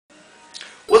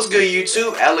What's good,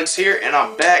 YouTube? Alex here, and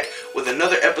I'm back with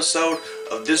another episode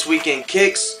of This Weekend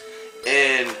Kicks.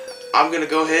 And I'm gonna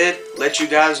go ahead, let you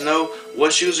guys know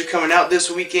what shoes are coming out this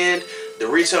weekend, the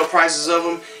retail prices of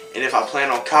them, and if I plan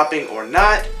on copping or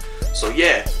not. So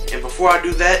yeah, and before I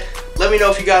do that, let me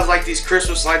know if you guys like these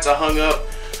Christmas lights I hung up.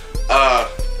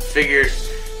 Figured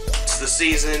it's the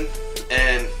season,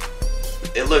 and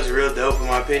it looks real dope in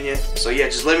my opinion. So yeah,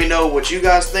 just let me know what you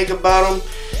guys think about them.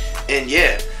 And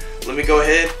yeah, let me go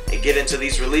ahead and get into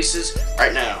these releases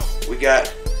right now. We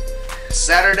got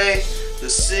Saturday the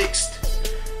 6th,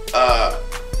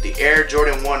 the Air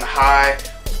Jordan 1 High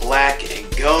Black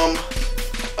and Gum.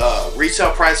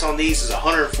 Retail price on these is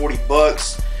 140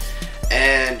 bucks,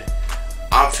 and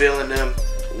I'm feeling them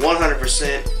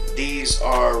 100%. These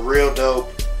are real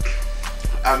dope.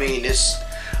 I mean,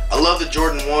 I love the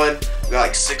Jordan 1. We got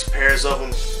like 6 pairs of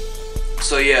them.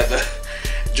 So yeah, the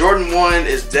Jordan 1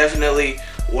 is definitely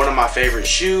one of my favorite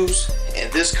shoes, and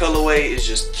this colorway is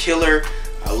just killer.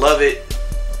 I love it.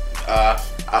 I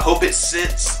hope it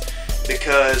sits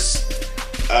because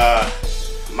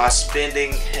my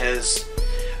spending has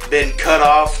been cut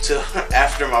off to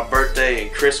after my birthday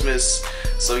and Christmas.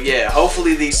 So yeah,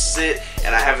 hopefully these sit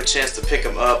and I have a chance to pick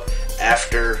them up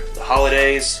after the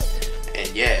holidays. And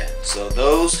yeah, so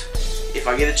those, if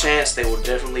I get a chance, they will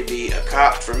definitely be a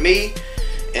cop for me.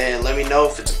 And let me know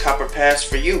if it's a cop or pass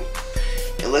for you.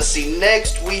 And let's see,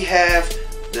 next we have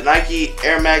the Nike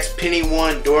Air Max Penny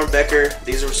 1 Doernbecher.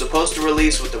 These are supposed to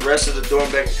release with the rest of the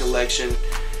Doernbecher collection,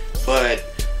 but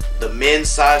the men's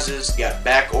sizes got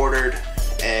back ordered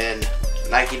and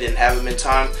Nike didn't have them in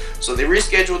time, so they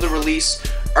rescheduled the release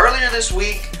earlier this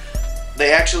week.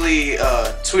 They actually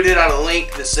tweeted out a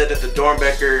link that said that the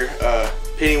Doernbecher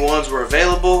Penny 1s were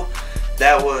available.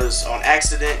 That was on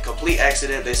accident, complete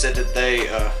accident. They said that they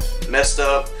messed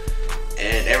up,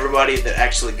 and everybody that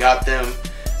actually got them,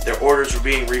 their orders were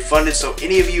being refunded. So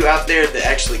any of you out there that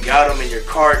actually got them in your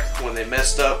cart when they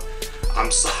messed up, I'm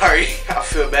sorry. I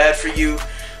feel bad for you,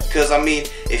 because I mean,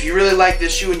 if you really like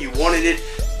this shoe and you wanted it,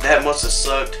 that must have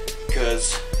sucked.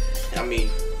 Because I mean,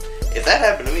 if that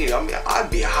happened to me, I mean, I'd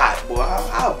be hot, boy.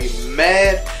 I'd be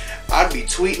mad. I'd be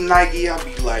tweeting Nike. I'd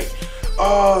be like,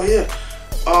 oh yeah,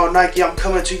 oh Nike, I'm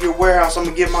coming to your warehouse. I'm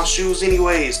gonna get my shoes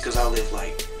anyways, because I live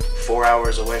like 4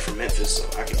 hours away from Memphis,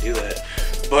 so I can do that.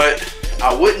 But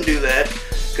I wouldn't do that,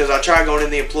 because I tried going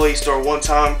in the employee store one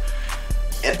time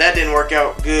and that didn't work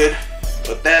out good.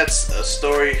 But that's a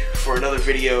story for another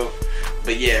video.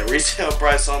 But yeah, retail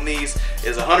price on these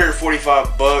is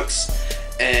 145 bucks,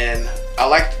 and I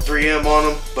like the 3M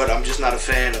on them, but I'm just not a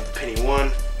fan of the Penny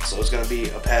 1, so it's gonna be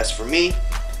a pass for me.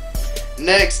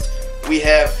 Next we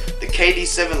have the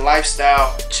KD7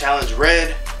 Lifestyle Challenge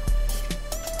Red.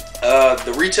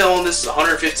 The retail on this is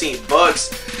 115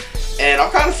 bucks, and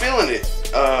I'm kind of feeling it.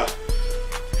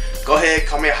 Go ahead,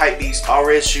 call me a hype beast. All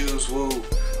red shoes, woo.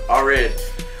 All red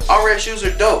shoes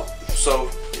are dope.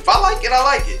 So if I like it, I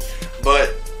like it.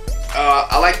 But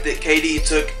I like that KD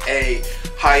took a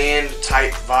high-end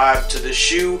type vibe to the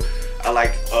shoe. I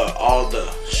like all the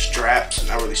straps,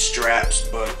 not really straps,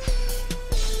 but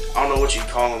I don't know what you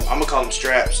call them. I'm gonna call them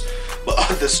straps.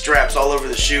 But the straps all over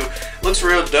the shoe looks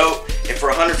real dope. And for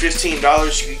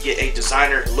 $115, you could get a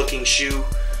designer looking shoe,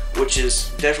 which is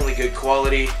definitely good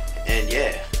quality. And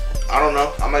yeah, I don't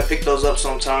know, I might pick those up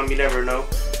sometime, you never know.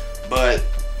 But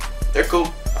they're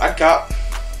cool, I'd cop.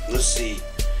 Let's see,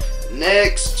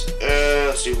 next,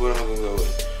 let's see, what am I gonna go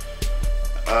with?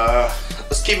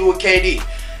 Let's keep it with KD.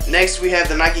 Next we have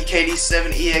the Nike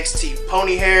KD7 EXT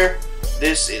Pony Hair.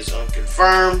 This is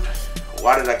unconfirmed.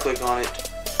 Why did I click on it?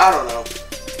 I don't know.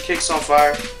 Kicks on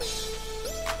fire.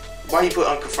 Why you put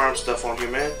unconfirmed stuff on here,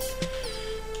 man?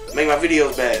 Make my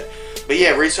videos bad. But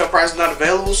yeah, retail price is not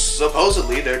available.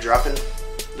 Supposedly they're dropping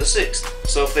the 6th.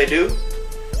 So if they do,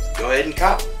 go ahead and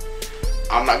cop.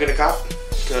 I'm not gonna cop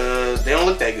because they don't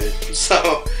look that good.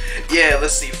 So yeah,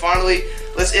 let's see. Finally,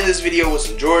 let's end this video with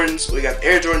some Jordans. We got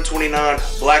Air Jordan 29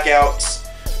 Blackouts.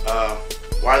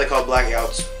 Why are they called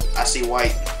Blackouts? I see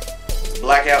white.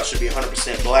 Blackout should be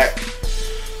 100% black.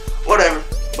 Whatever.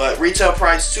 But retail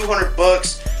price 200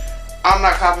 bucks. I'm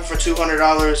not copping for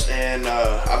 $200, and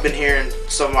I've been hearing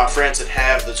some of my friends that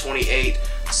have the 28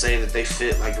 say that they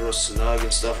fit like real snug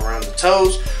and stuff around the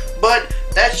toes, but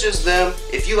that's just them.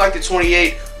 If you like the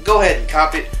 28, go ahead and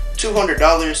cop it.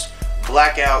 $200.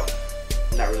 Blackout.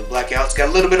 Not really blackout. It's got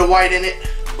a little bit of white in it,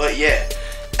 but yeah,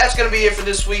 that's gonna be it for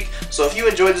this week. So if you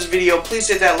enjoyed this video, please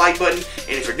hit that like button,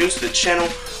 and if you're new to the channel,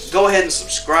 go ahead and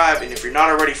subscribe. And if you're not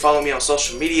already following me on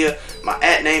social media, my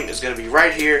 @ name is going to be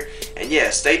right here. And yeah,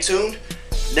 stay tuned.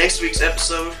 Next week's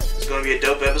episode is going to be a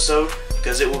dope episode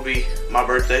because it will be my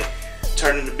birthday.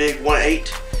 turning the big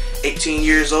 1-8, 18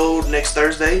 years old next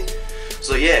Thursday.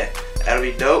 So yeah, that'll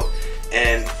be dope.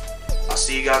 And I'll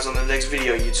see you guys on the next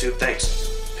video, YouTube.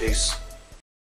 Thanks. Peace.